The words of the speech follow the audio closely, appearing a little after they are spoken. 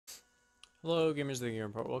Hello, gamers of the Game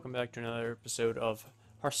Report. Welcome back to another episode of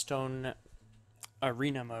Hearthstone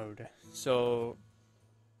Arena Mode.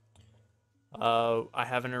 I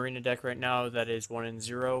have an arena deck right now that is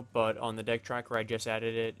 1-0, but on the deck tracker I just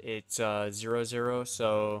added it, it's 0-0,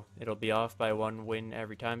 so it'll be off by one win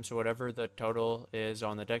every time. So whatever the total is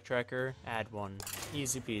on the deck tracker, add one.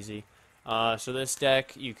 Easy peasy. So this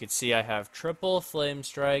deck, you could see I have triple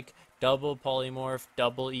FLAMESTRIKE, double Polymorph,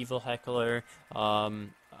 double Evil Heckler.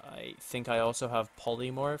 I think I also have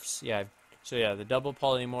Polymorphs. Yeah, so yeah, the double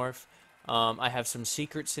Polymorph. I have some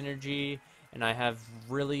Secret Synergy, and I have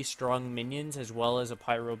really strong minions as well as a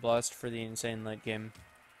Pyroblast for the insane late game.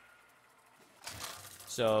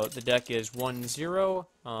 So the deck is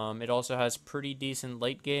 1-0. It also has pretty decent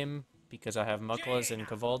late game because I have Muklas and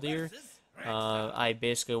Kavaldir. I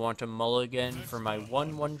basically want to mulligan for my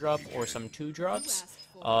 1/1 drop or some 2 drops.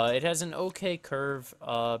 It has an okay curve.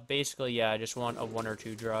 Basically, yeah, I just want a 1 or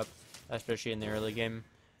 2 drop, especially in the early game,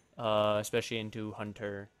 especially into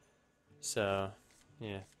Hunter. So,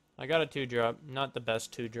 yeah. I got a 2 drop. Not the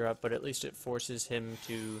best 2 drop, but at least it forces him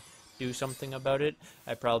to do something about it.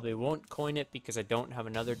 I probably won't coin it because I don't have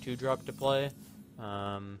another 2 drop to play.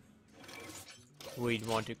 We'd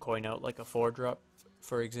want to coin out like a 4 drop,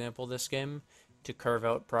 for example, this game to curve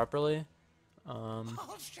out properly.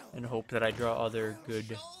 And hope that I draw other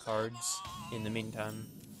good cards in the meantime.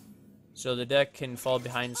 So the deck can fall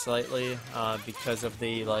behind slightly because of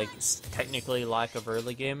the technically lack of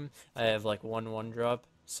early game. I have like 1/1 drop,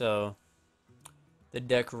 so the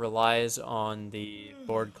deck relies on the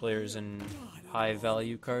board clears and high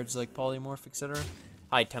value cards like Polymorph, etc.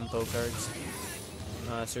 High tempo cards.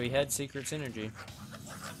 So he had Secret Synergy.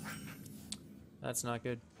 That's not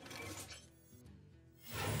good.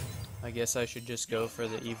 I guess I should just go for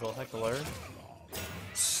the Evil Heckler.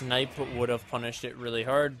 Snipe would have punished it really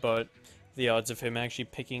hard, but the odds of him actually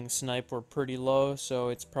picking Snipe were pretty low, so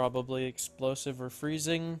it's probably Explosive or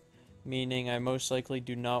Freezing, meaning I most likely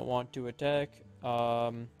do not want to attack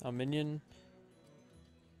a minion.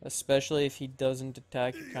 Especially if he doesn't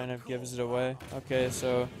attack, it kind of gives it away. Okay,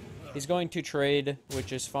 so he's going to trade,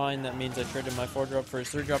 which is fine. That means I traded my 4 drop for his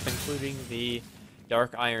 3 drop, including the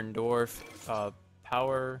Dark Iron Dwarf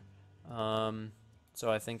power. So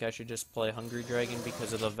I think I should just play Hungry Dragon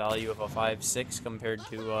because of the value of a 5/6 compared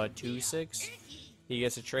to 2/6. He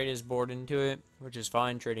gets to trade his board into it, which is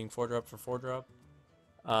fine, trading 4 drop for 4 drop.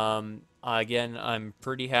 Again, I'm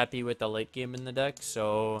pretty happy with the late game in the deck,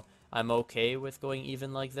 so I'm okay with going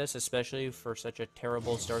even like this, especially for such a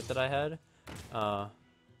terrible start that I had. Oh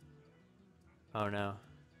no.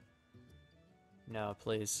 No,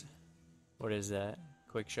 please. What is that?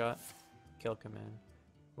 Quick shot? Kill command.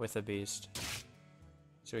 With a beast.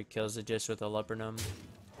 So he kills it just with a Leopardum.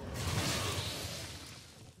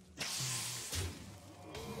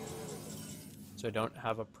 So I don't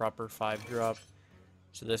have a proper 5 drop.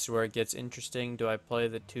 So this is where it gets interesting. Do I play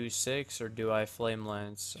the 2/6 or do I Flame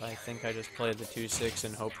Lance? I think I just play the 2/6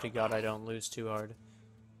 and hope to God I don't lose too hard.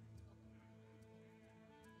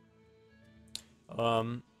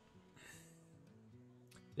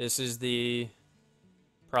 This is the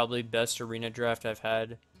probably best arena draft I've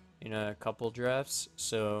had in a couple drafts,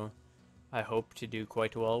 so I hope to do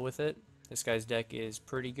quite well with it. This guy's deck is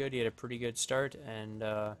pretty good. He had a pretty good start, and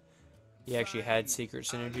he actually had Secret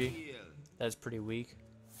Synergy. That's pretty weak.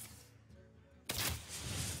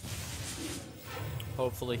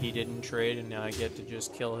 Hopefully he didn't trade, and now I get to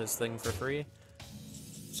just kill his thing for free.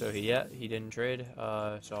 So he didn't trade,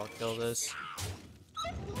 so I'll kill this.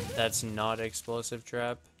 That's not Explosive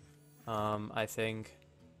Trap. I think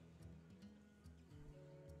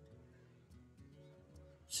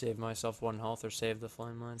save myself 1 health or save the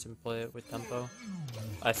Flame Lance and play it with tempo.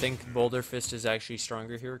 I think Boulder Fist is actually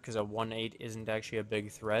stronger here because a 1/8 isn't actually a big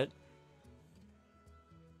threat.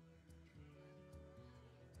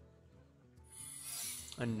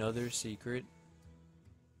 Another secret.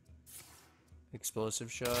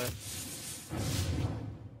 Explosive shot.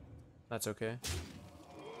 That's okay.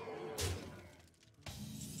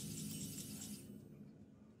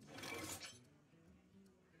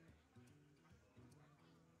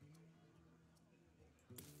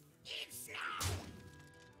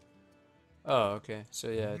 Oh, okay. So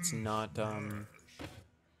yeah, it's not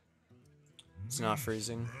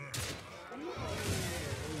freezing.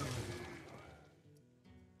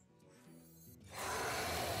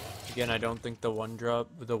 Again, I don't think the 1 drop,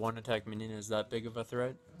 the 1 attack minion is that big of a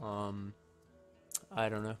threat. I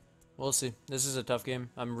don't know. We'll see. This is a tough game.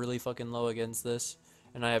 I'm really fucking low against this,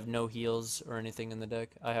 and I have no heals or anything in the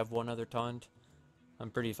deck. I have 1 other taunt. I'm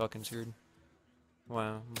pretty fucking screwed.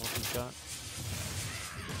 Wow, multi-shot.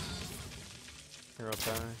 Hero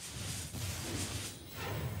power.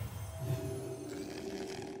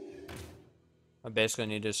 I basically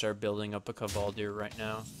need to start building up a Cavaldier right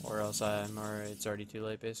now, or else it's already too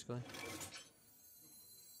late, basically.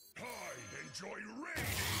 I enjoy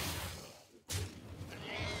raiding.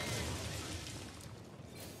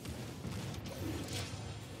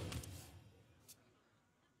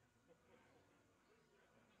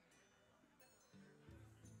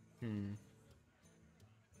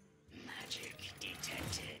 Magic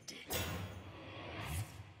detected.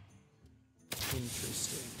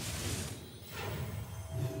 Interesting.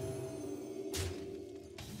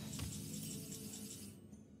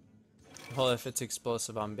 Well, if it's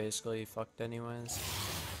explosive, I'm basically fucked anyways.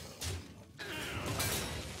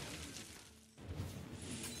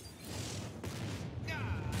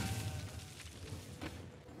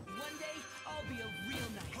 One day, I'll be a real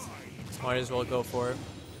knight. Might as well go for it.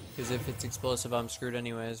 Because if it's explosive, I'm screwed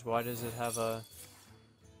anyways. Why does it have a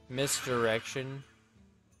misdirection?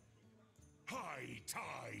 High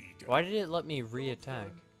tide. Why did it let me re-attack?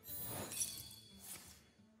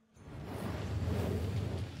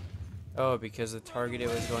 Oh, because the target it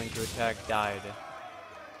was going to attack died.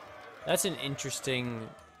 That's an interesting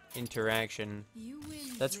interaction.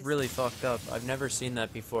 That's really fucked up. I've never seen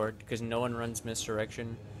that before, because no one runs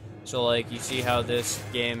misdirection. So, like, you see how this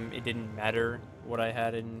game, it didn't matter what I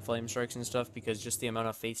had in FLAMESTRIKEs and stuff, because just the amount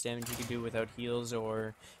of face damage you could do without heals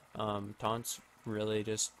or taunts really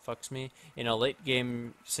just fucks me. In a late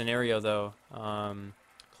game scenario, though,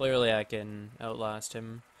 clearly I can outlast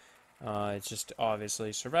him. It's just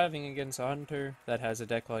obviously surviving against a hunter that has a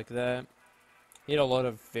deck like that. He had a lot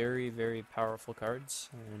of very, very powerful cards,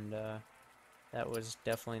 and that was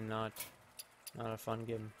definitely not a fun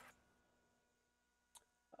game.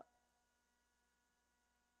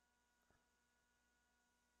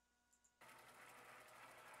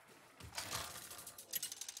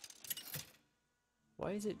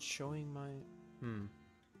 Why is it showing my...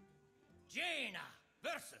 Jaina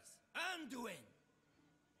versus Anduin.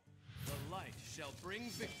 The light shall bring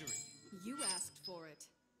victory. You asked for it.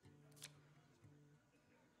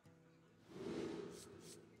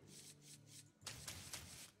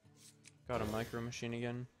 Got a micro machine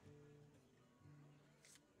again.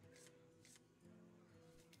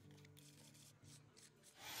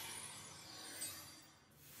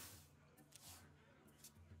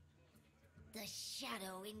 The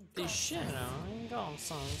shadow in The shadow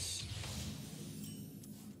engulfs us.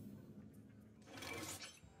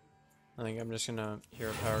 I think I'm just gonna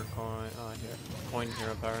hero power coin. Oh, here, coin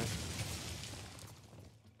hero power.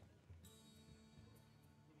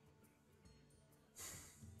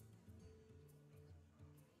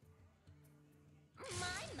 my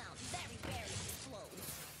mount very slow.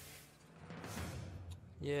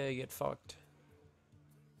 Yeah, you get fucked.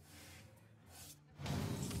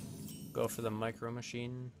 Go for the micro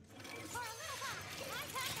machine.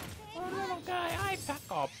 Oh, little guy, I pack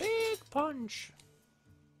a big punch.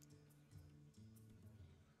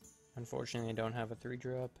 Unfortunately, I don't have a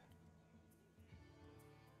 3-drop.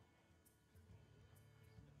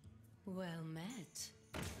 Well met.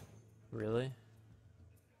 Really?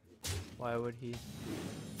 Why would he?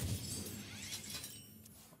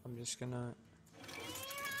 I'm just gonna...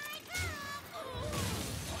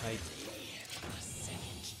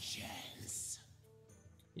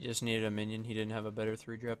 He just needed a minion. He didn't have a better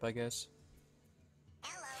 3-drop, I guess.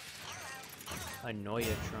 I know you,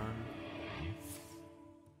 Tron.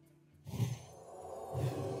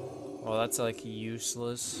 Well, that's like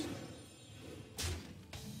useless.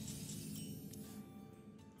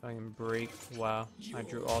 I can break. Wow, I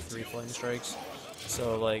drew all 3 flame strikes.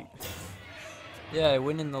 So, like, yeah, I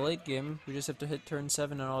win in the late game. We just have to hit turn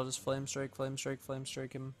 7 and I'll just flame strike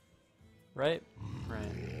him. Right?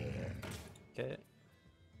 Right. Okay.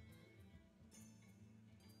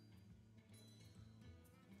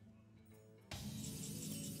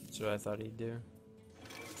 That's what I thought he'd do.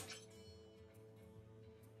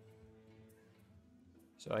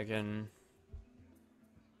 So I can...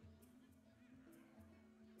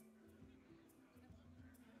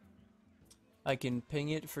 ping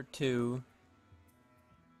it for 2,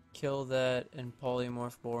 kill that, and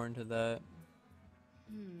polymorph boar into that.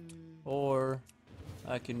 Or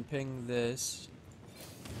I can ping this.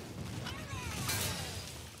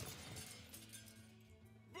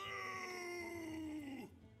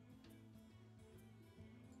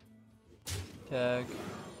 Tag.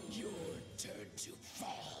 Your turn to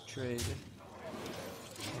fall. Trade.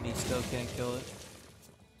 And he still can't kill it.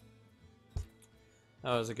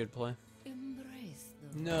 That was a good play. Embrace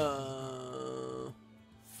them. No.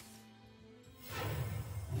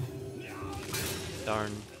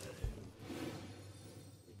 Darn.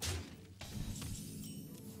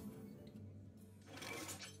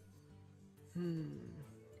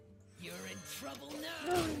 You're in trouble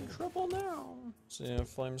now. I'm in trouble now. So yeah,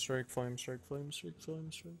 Flame Strike, Flame Strike, Flame Strike,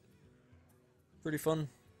 Flame Strike. Pretty fun.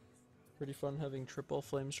 Pretty fun having triple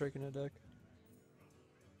Flame Strike in a deck.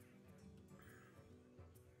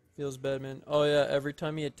 Feels bad, man. Oh yeah, every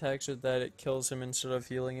time he attacks with that, it kills him instead of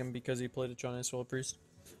healing him because he played a Johnny Swell Priest.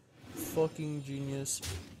 Fucking genius.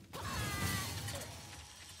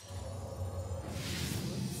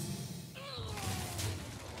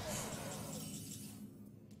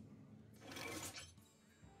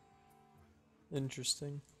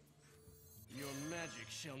 Interesting. Your magic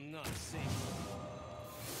shall not save you.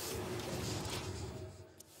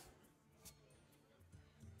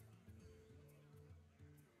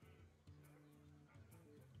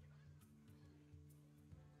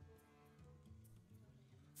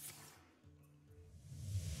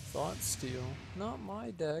 Thought Steal. Not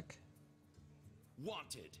my deck.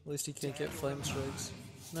 Wanted. At least he can't get Flame Strikes.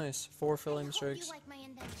 Nice. 4 Flame You Strikes. like my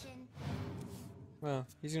invention? Wow,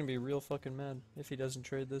 he's gonna be real fucking mad if he doesn't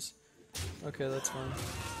trade this. Okay, that's fine.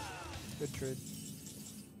 Good trade.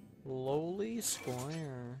 Lowly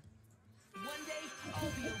Squire. One day,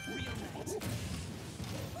 I'll be a real knight.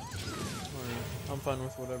 Alright, I'm fine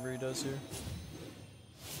with whatever he does here.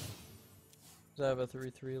 'Cause I have a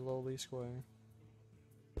 3/3 Lowly Squire.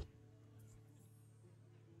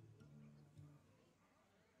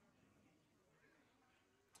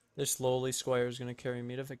 This Lowly Squire is gonna carry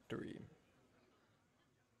me to victory.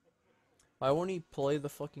 Why won't he play the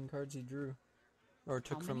fucking cards he drew? Or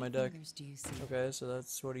took from my deck? Do you see? Okay, so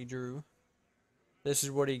that's what he drew. This is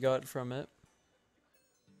what he got from it.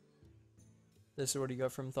 This is what he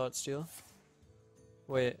got from Thoughtsteal.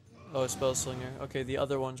 Wait, oh, Spellslinger. Okay, the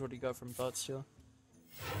other one's what he got from Thoughtsteal.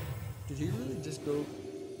 Did he really just go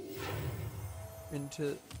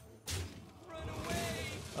into...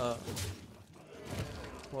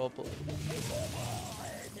 well played.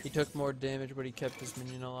 He took more damage, but he kept his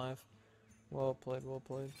minion alive. Well played, well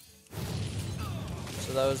played.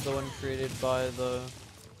 So that was the one created by the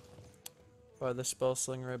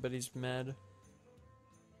Spellslinger. I bet he's mad.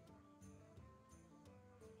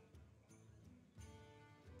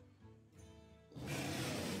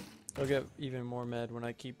 I'll get even more mad when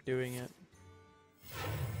I keep doing it.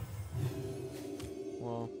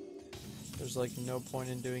 Well, there's like no point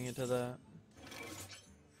in doing it to that.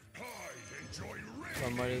 I enjoy So I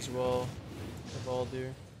rain. might as well Evolve.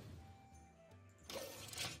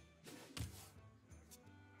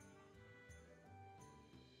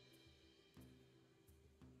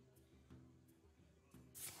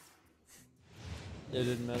 It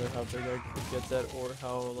didn't matter how big I could get that or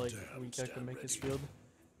how like weak I could make his field.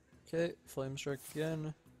 Okay, Flame Strike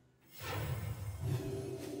again.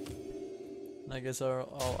 And I guess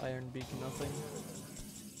I'll Iron Beak nothing.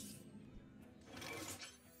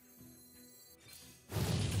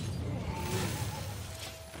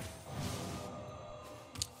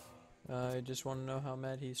 I just want to know how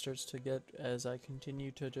mad he starts to get as I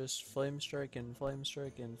continue to just Flame Strike and Flame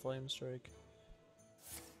Strike and Flame Strike.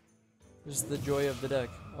 This is the joy of the deck.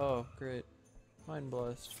 Oh, great. Mind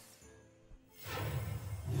Blast.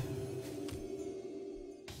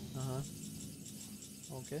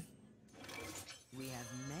 Okay. We have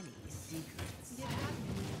many secrets. Get happy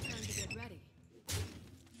when your turn to get ready.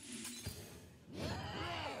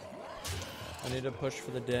 I need to push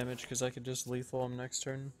for the damage because I could just lethal him next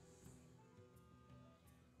turn.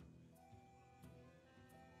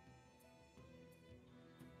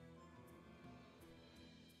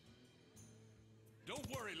 Don't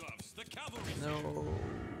worry, loves. The cavalry. No.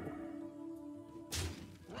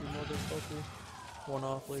 You motherfucker. 1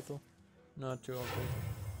 off lethal. Not 2 off lethal.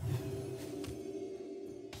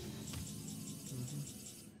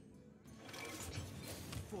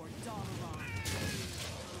 For Dalaran.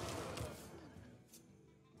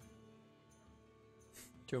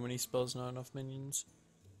 Too many spells, not enough minions.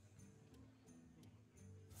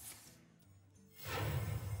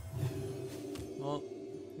 Well,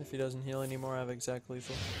 if he doesn't heal anymore, I have exact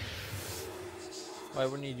lethal. Why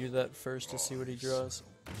wouldn't he do that first to see what he draws?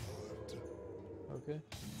 Okay.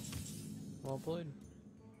 Well played.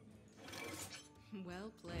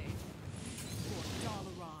 Well played. For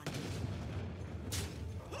Dalaran.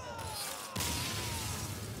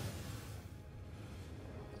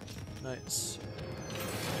 Nice.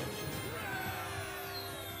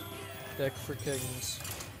 Deck for kings.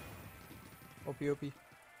 Opie opie.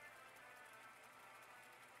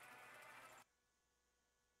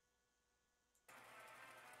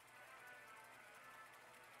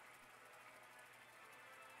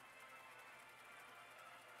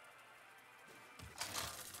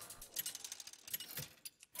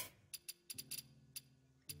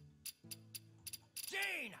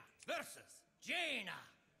 arena!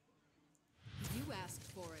 You asked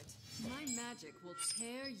for it. My magic will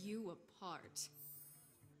tear you apart.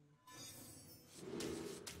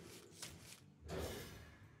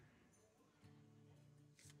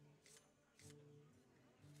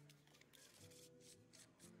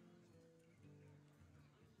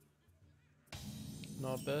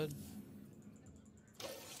 Not bad.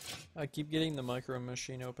 I keep getting the micro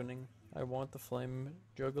machine opening. I want the flame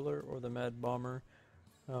juggler or the mad bomber,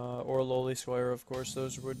 or lowly squire, of course.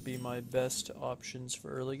 Those would be my best options for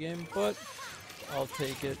early game, but I'll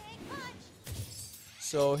take it.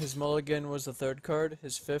 So his mulligan was the third card.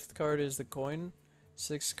 His fifth card is the coin.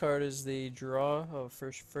 Sixth card is the draw of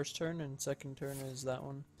first turn, and second turn is that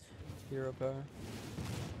one. Hero power.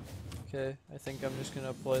 Okay, I think I'm just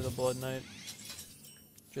gonna play the Blood Knight.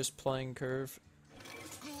 Just playing curve.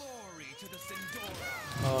 Glory to the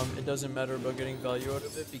Sindora. It doesn't matter about getting value out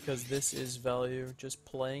of it because this is value. Just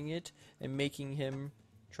playing it and making him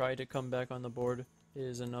try to come back on the board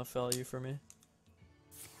is enough value for me.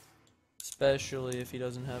 Especially if he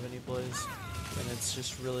doesn't have any plays, and it's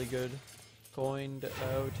just really good. Coined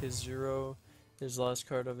out his 0, his last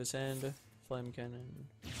card of his hand, Flame Cannon.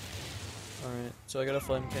 Alright, so I got a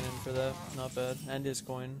Flame Cannon for that, not bad, and his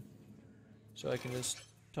coin. So I can just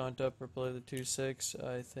taunt up or play the 2/6.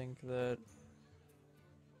 I think that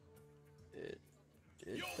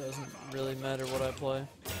it doesn't really matter what I play.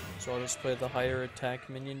 So I'll just play the higher attack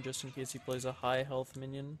minion just in case he plays a high health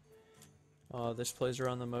minion. This plays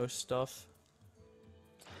around the most stuff.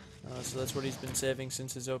 So that's what he's been saving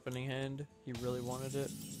since his opening hand. He really wanted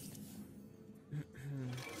it.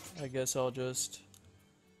 I guess I'll just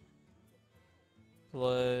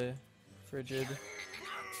play Frigid.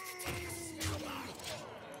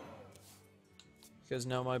 Because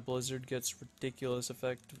now my Blizzard gets ridiculous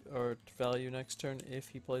effect or value next turn if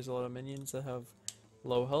he plays a lot of minions that have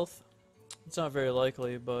low health. It's not very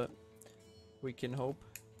likely, but we can hope.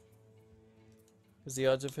 Because the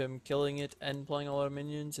odds of him killing it and playing a lot of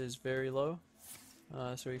minions is very low.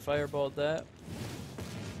 So he fireballed that.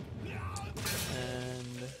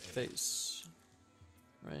 And face.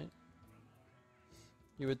 Right?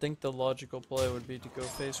 You would think the logical play would be to go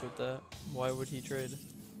face with that. Why would he trade?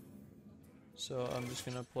 So I'm just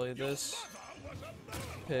gonna play this.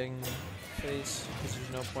 Ping face, because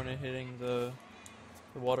there's no point in hitting the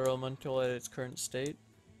water elemental at its current state.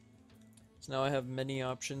 So now I have many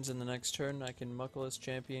options in the next turn. I can Muckless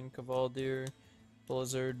Champion, Cavaldir,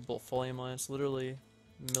 Blizzard, Flame Lance, literally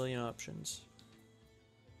a million options.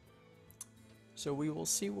 So we will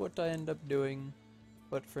see what I end up doing,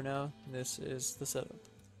 but for now, this is the setup.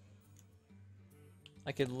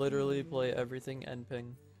 I could literally play everything and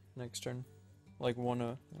ping next turn. Like one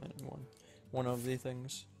of the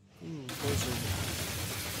things. Ooh, Blizzard.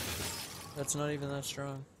 That's not even that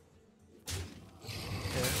strong.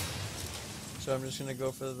 Okay. So I'm just gonna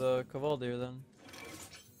go for the Cavaldir then.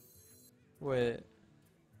 Wait.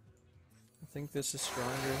 I think this is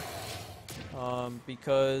stronger.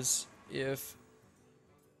 Because if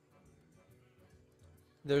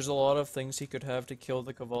there's a lot of things he could have to kill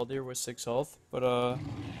the Cavaldir with 6 health, but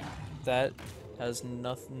that has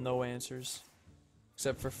no answers.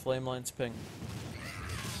 Except for Flame Lance Ping.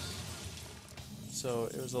 So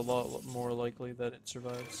it was a lot more likely that it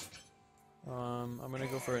survives. I'm gonna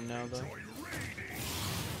go for it now though.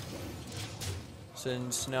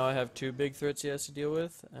 Since now I have 2 big threats he has to deal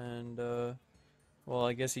with, and well,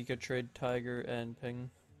 I guess he could trade Tiger and Ping.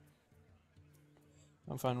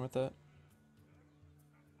 I'm fine with that.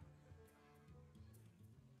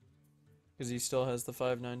 Because he still has the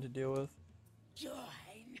 5/9 to deal with.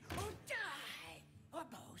 Join or die, or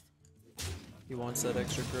both. He wants that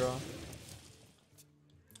extra draw.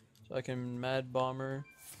 So I can Mad Bomber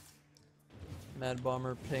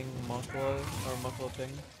Ping Muckla, or Muckla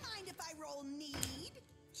Ping. Mind if I roll need?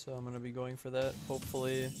 So I'm gonna be going for that.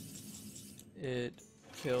 Hopefully it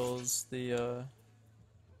kills the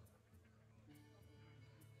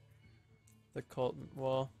cult.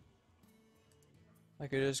 Well, I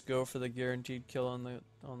could just go for the guaranteed kill on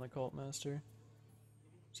the cult master.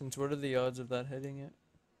 Since what are the odds of that hitting it?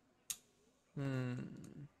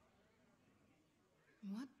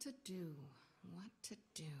 What to do? What to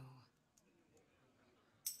do?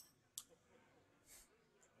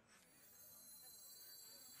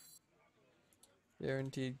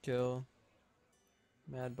 Guaranteed kill.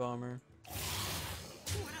 Mad Bomber.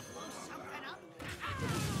 Wanna blow something up?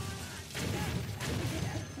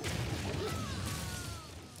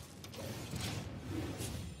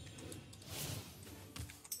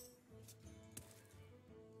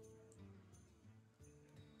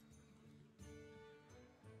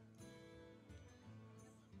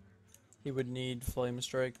 He would need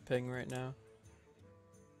FLAMESTRIKE ping right now.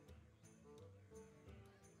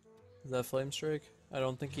 Is that FLAMESTRIKE? I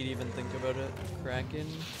don't think he'd even think about it. Kraken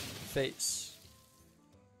face.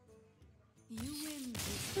 You win.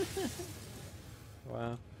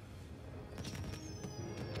 Wow.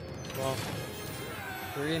 Well,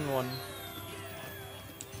 3-1.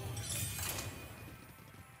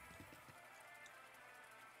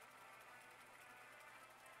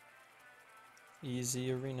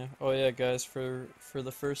 Easy arena. Oh yeah, guys, for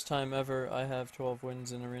the first time ever, I have 12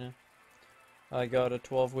 wins in arena. I got a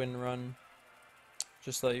 12-win run.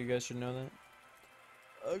 Just thought you guys should know that.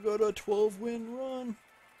 I got a 12-win run.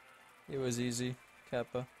 It was easy,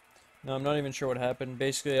 Kappa. No, I'm not even sure what happened.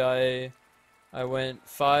 Basically, I went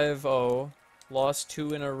 5-0, lost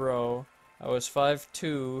 2 in a row. I was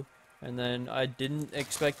 5-2, and then I didn't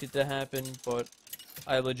expect it to happen, but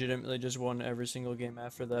I legitimately just won every single game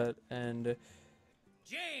after that, and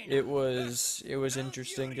it was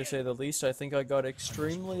interesting to say the least. I think I got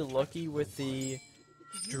extremely lucky with the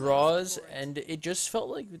draws, and it just felt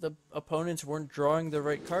like the opponents weren't drawing the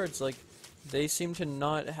right cards. Like, they seemed to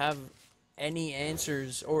not have any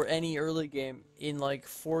answers or any early game in like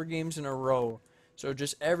 4 games in a row. So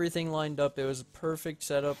just everything lined up. It was a perfect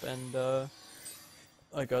setup, and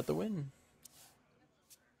I got the win.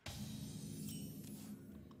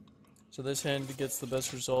 So this hand gets the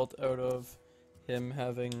best result out of him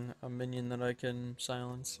having a minion that I can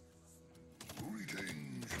silence.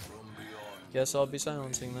 Greetings from beyond. Guess I'll be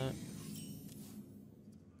silencing that.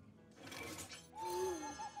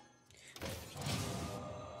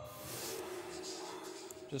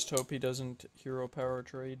 Just hope he doesn't hero power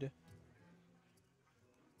trade.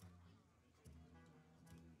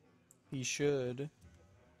 He should,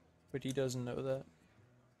 but he doesn't know that.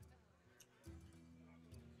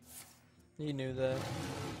 He knew that.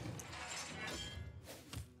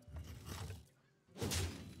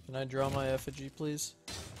 Can I draw my effigy, please?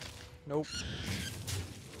 Nope.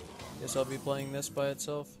 Guess I'll be playing this by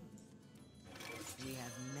itself. We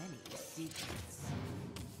have many secrets.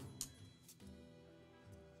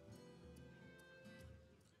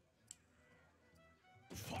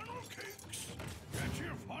 Funnel cakes! Get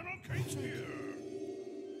your funnel cakes here!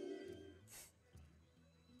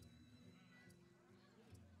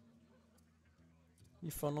 He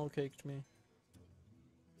funnel caked me.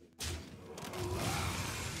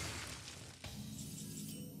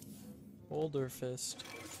 Boulder Fist.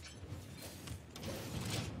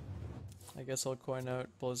 I guess I'll coin out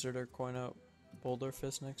Blizzard or coin out Boulder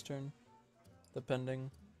Fist next turn. Depending.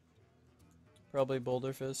 Probably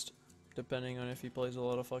Boulder Fist. Depending on if he plays a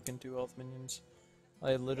lot of fucking 2 health minions.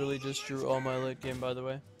 I literally just drew all my late game, by the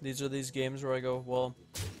way. These are these games where I go, well,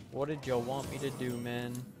 what did y'all want me to do,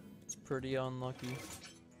 man? It's pretty unlucky.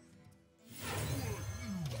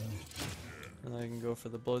 And I can go for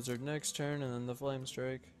the Blizzard next turn, and then the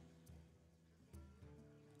FLAMESTRIKE.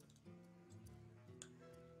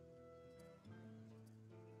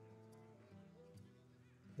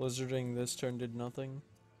 Blizzarding this turn did nothing.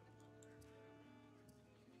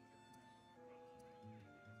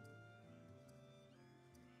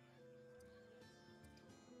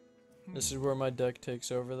 This is where my deck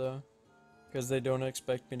takes over, though. Because they don't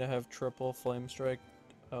expect me to have triple FLAMESTRIKE,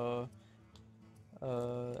 and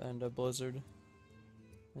a Blizzard.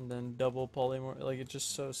 And then double Polymorph. Like, it's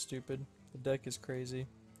just so stupid. The deck is crazy.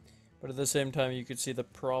 But at the same time, you could see the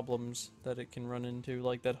problems that it can run into.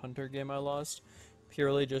 Like that Hunter game I lost.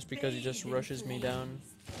 Purely just because he just rushes me down.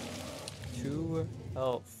 2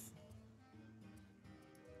 health.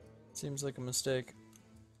 Seems like a mistake.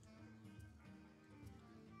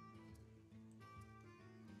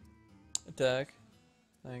 Attack.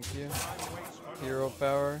 Thank you. Hero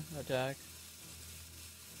power. Attack.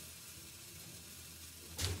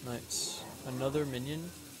 Nice. Another minion?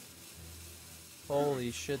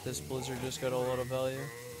 Holy shit, this Blizzard just got a lot of value.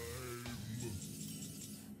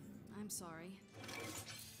 I'm sorry.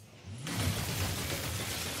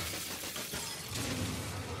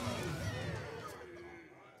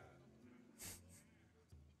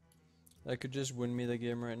 That could just win me the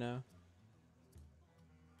game right now.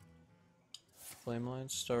 Flameline,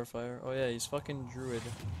 Starfire. Oh yeah, he's fucking Druid.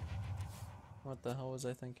 What the hell was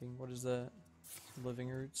I thinking? What is that? Living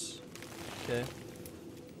Roots. Okay.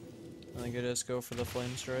 I think I just go for the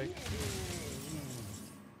FLAMESTRIKE.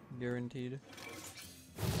 Guaranteed.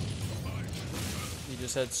 He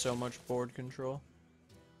just had so much board control.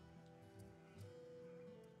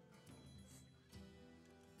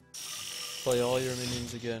 Play all your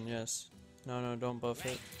minions again, yes. No, don't buff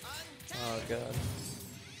it. Oh god.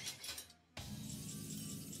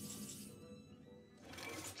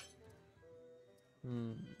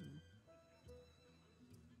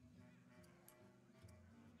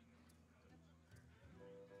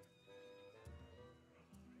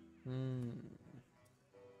 I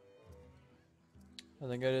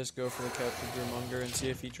think I just go for the captured Drumonger and see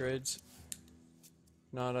if he trades.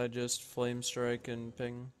 If not, I just flame strike and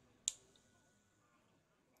ping.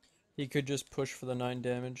 He could just push for the 9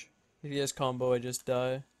 damage. If he has combo, I just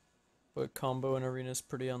die. But combo in arena is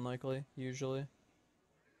pretty unlikely, usually.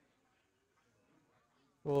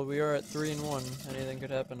 Well, we are at 3 and 1. Anything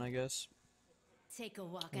could happen, I guess. Take a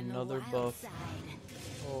walk Another on the wild buff. side.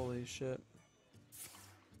 Holy shit.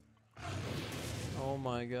 Oh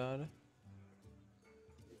my god.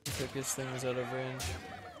 He took his things out of range.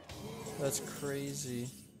 That's crazy.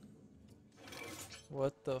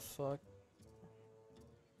 What the fuck?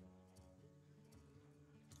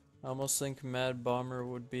 I almost think Mad Bomber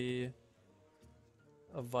would be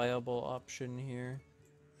a viable option here.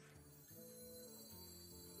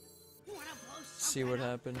 See what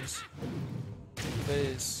happens.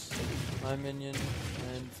 Face. My minion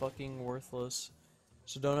and fucking worthless.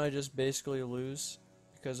 So don't I just basically lose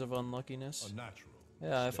because of unluckiness? A natural.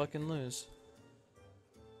 Yeah, I fucking lose.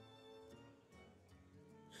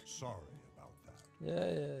 Sorry about that.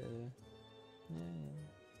 Yeah.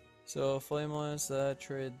 So Flame Lance that,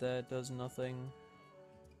 trade that, does nothing.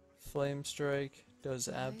 Flame Strike does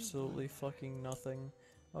absolutely fucking nothing.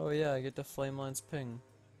 Oh yeah, I get to Flame Lance ping.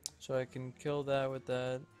 So I can kill that with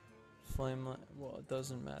that. Flame Lance, well, it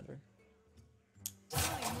doesn't matter.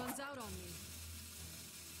 Time runs out on me.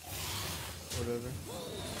 Whatever.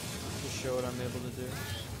 Just show what I'm able to do.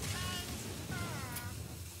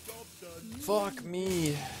 Fuck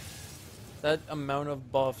me! That amount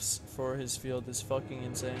of buffs for his field is fucking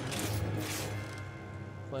insane.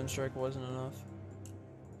 Flame Strike wasn't enough.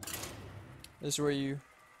 This is where you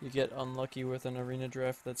get unlucky with an arena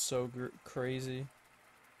draft that's so crazy.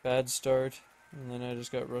 Bad start, and then I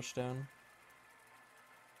just got rushed down.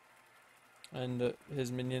 And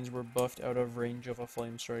his minions were buffed out of range of a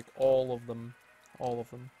Flame Strike. All of them. All of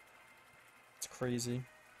them. It's crazy.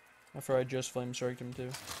 After I just Flame Striked him too.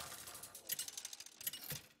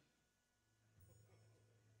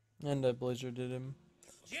 And I Blizzarded him.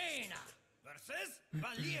 Jaina versus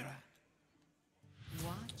Valera.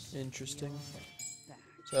 Watch. Interesting. Back.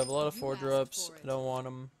 So I have a lot of You 4 asked drops. for it. I don't want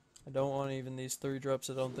them. I don't want even these 3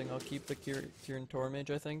 drops. I don't think I'll keep the Kirin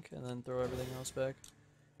Tormage, I think, and then throw everything else back.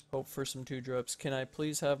 Hope for some 2 drops. Can I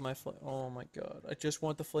please have my oh my god. I just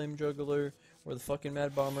want the Flame Juggler or the fucking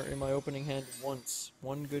Mad Bomber in my opening hand once.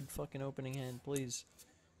 One good fucking opening hand, please.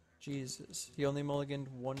 Jesus. He only mulliganed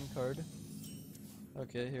 1 card.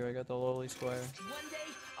 Okay, here I got the Lowly Squire. One day,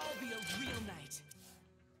 I'll be a real knight.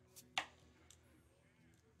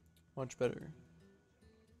 Much better.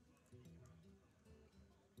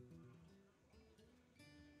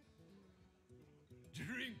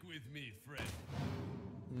 Drink with me, friend.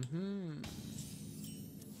 We're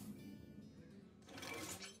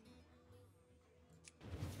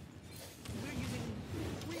using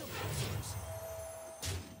real monsters.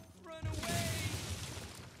 Run away!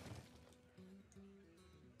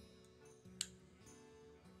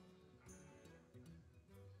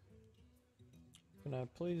 Can I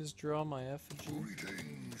please draw my effigy?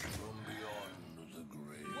 Greetings from beyond the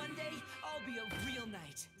grave. One day, I'll be a real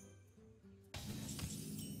knight.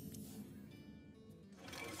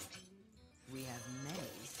 We have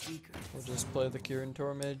many secrets. We'll just play the Kirin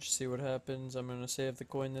Tormage, see what happens. I'm gonna save the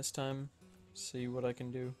coin this time. See what I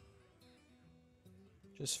can do.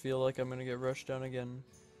 Just feel like I'm gonna get rushed down again.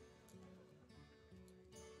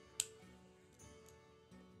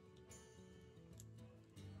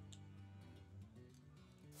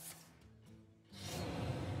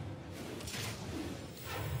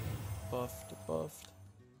 Buffed.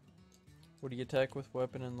 Would he attack with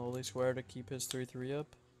weapon and Lowly Squire to keep his 3/3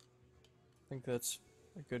 up? I think that's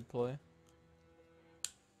a good play.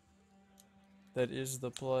 That is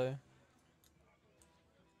the play.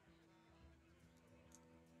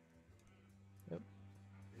 Yep.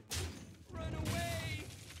 Run away!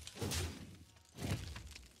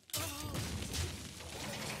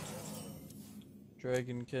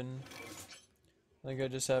 Dragonkin. I think I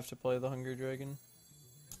just have to play the Hunger Dragon.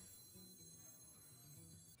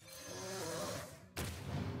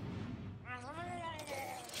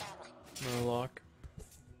 No lock.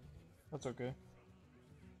 That's okay.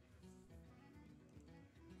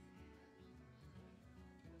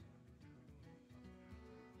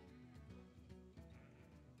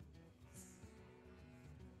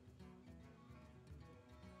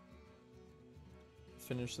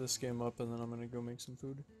 Finish this game up and then I'm gonna go make some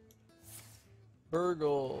food.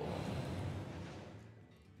 Burgle!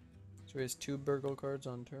 So he has 2 Burgle cards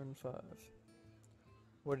on turn 5.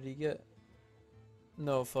 What did he get?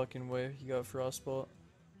 No fucking way, he got Frostbolt.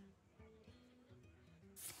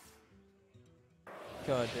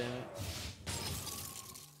 God damn it.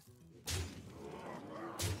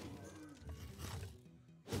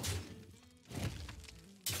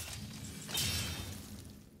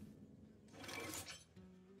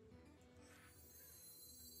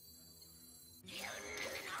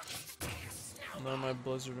 Now my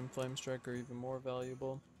Blizzard and Flamestrike are even more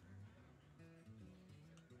valuable.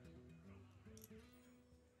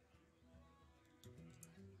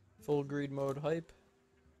 Full greed mode hype.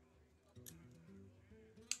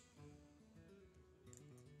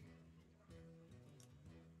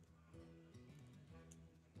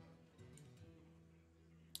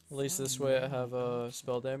 At least this way I have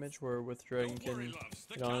spell damage, where with Dragonkin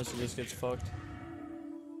it honestly just gets fucked.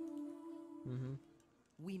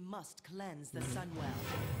 We must cleanse the Sunwell.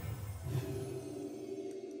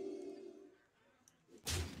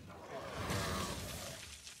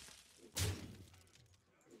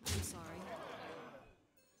 I'm sorry.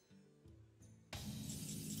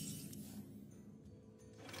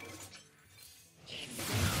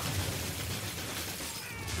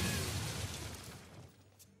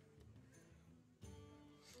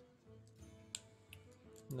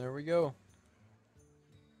 And there we go.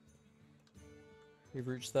 We've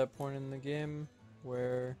reached that point in the game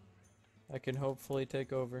where I can hopefully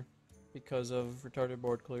take over because of retarded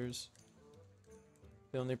board clears.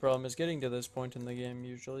 The only problem is getting to this point in the game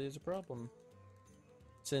usually is a problem,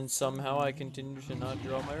 since somehow I continue to not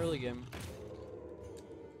draw my early game.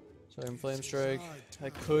 So I'm Flamestrike.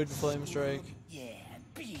 I could Flamestrike.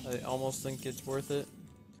 I almost think it's worth it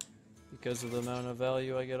because of the amount of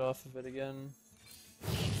value I get off of it again.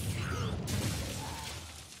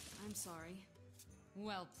 I'm sorry.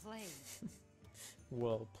 Well played.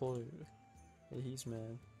 Well played. Hey, he's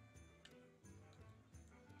mad.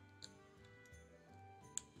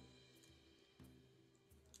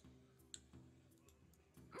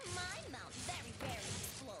 My mouth very rarely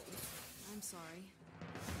explodes. I'm sorry.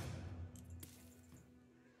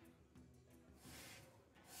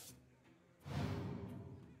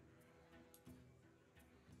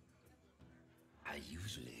 I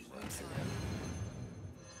usually I'm sorry.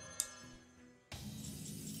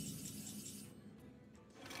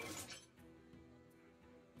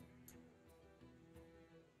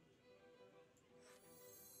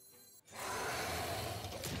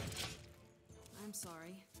 I'm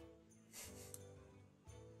sorry.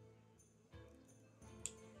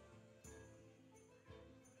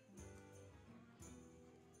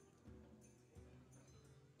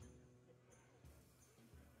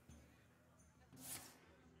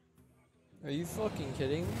 Are you fucking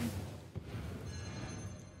kidding me?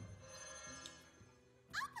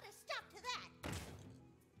 I'll put a stop to that.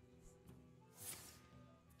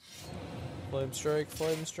 Flamestrike,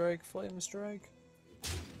 Flamestrike, Flamestrike.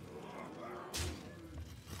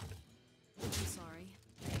 I'm sorry.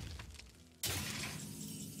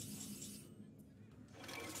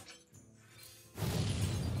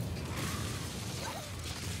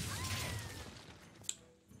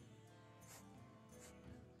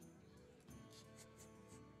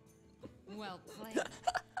 Well played.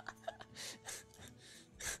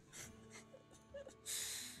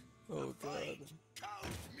 Oh god.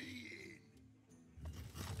 count me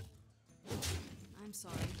in. I'm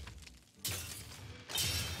sorry.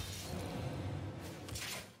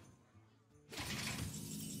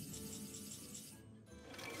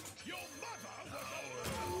 Your mother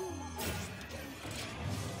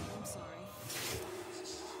I'm sorry.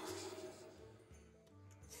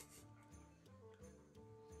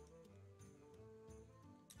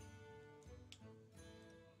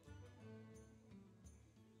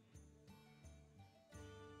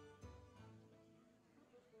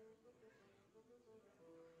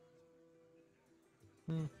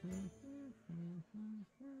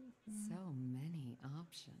 So many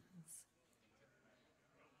options.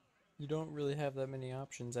 You don't really have that many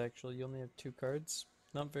options, actually. You only have 2 cards.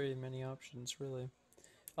 Not very many options, really.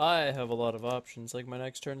 I have a lot of options. Like, my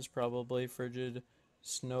next turn is probably Frigid,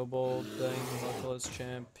 Snowball, Thing, Luckless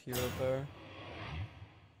Champ, Hero Power.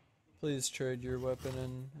 Please trade your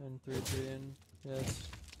weapon and 3/3 in. Yes.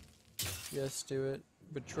 Yes, do it.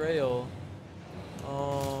 Betrayal.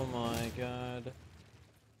 Oh my god.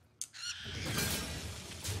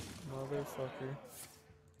 Motherfucker.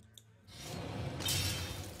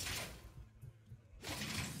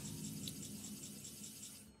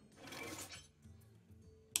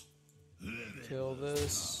 Kill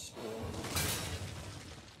this.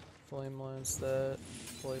 Flame lance that.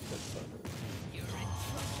 Play that fucker. You're in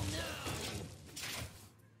trouble now.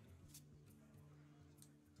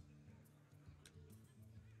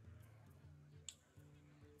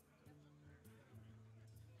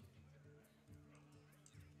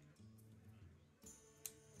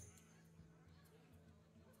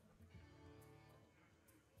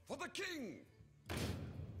 the king.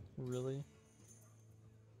 Really?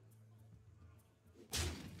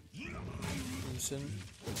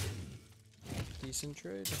 Decent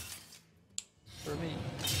trade for me.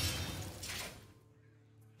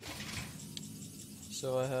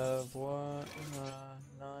 So I have 1,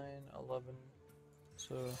 9, 11.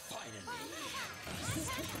 So I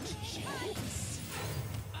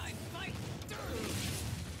fight through.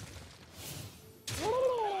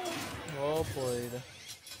 well played.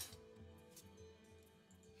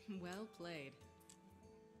 Well played.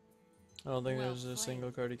 I don't think Well there's a played.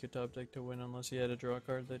 single card he could top deck to win unless he had a draw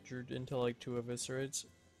card that drew into like 2 eviscerates.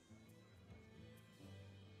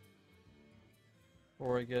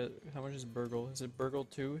 Or I get, how much is Burgle? Is it Burgle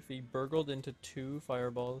 2? If he burgled into 2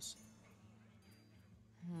 fireballs.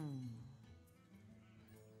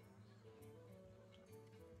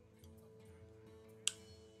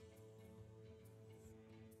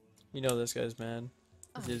 You know this guy's mad.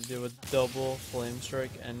 He did do a double Flamestrike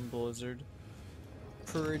and Blizzard.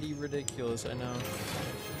 Pretty ridiculous, I know.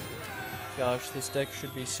 Gosh, this deck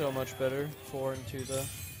should be so much better. 4 and 2 though.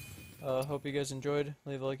 Hope you guys enjoyed.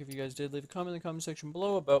 Leave a like if you guys did. Leave a comment in the comment section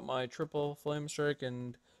below about my triple Flamestrike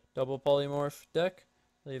and double Polymorph deck.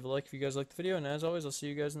 Leave a like if you guys liked the video, and as always, I'll see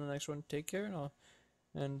you guys in the next one. Take care, and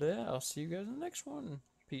I'll see you guys in the next one.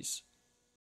 Peace.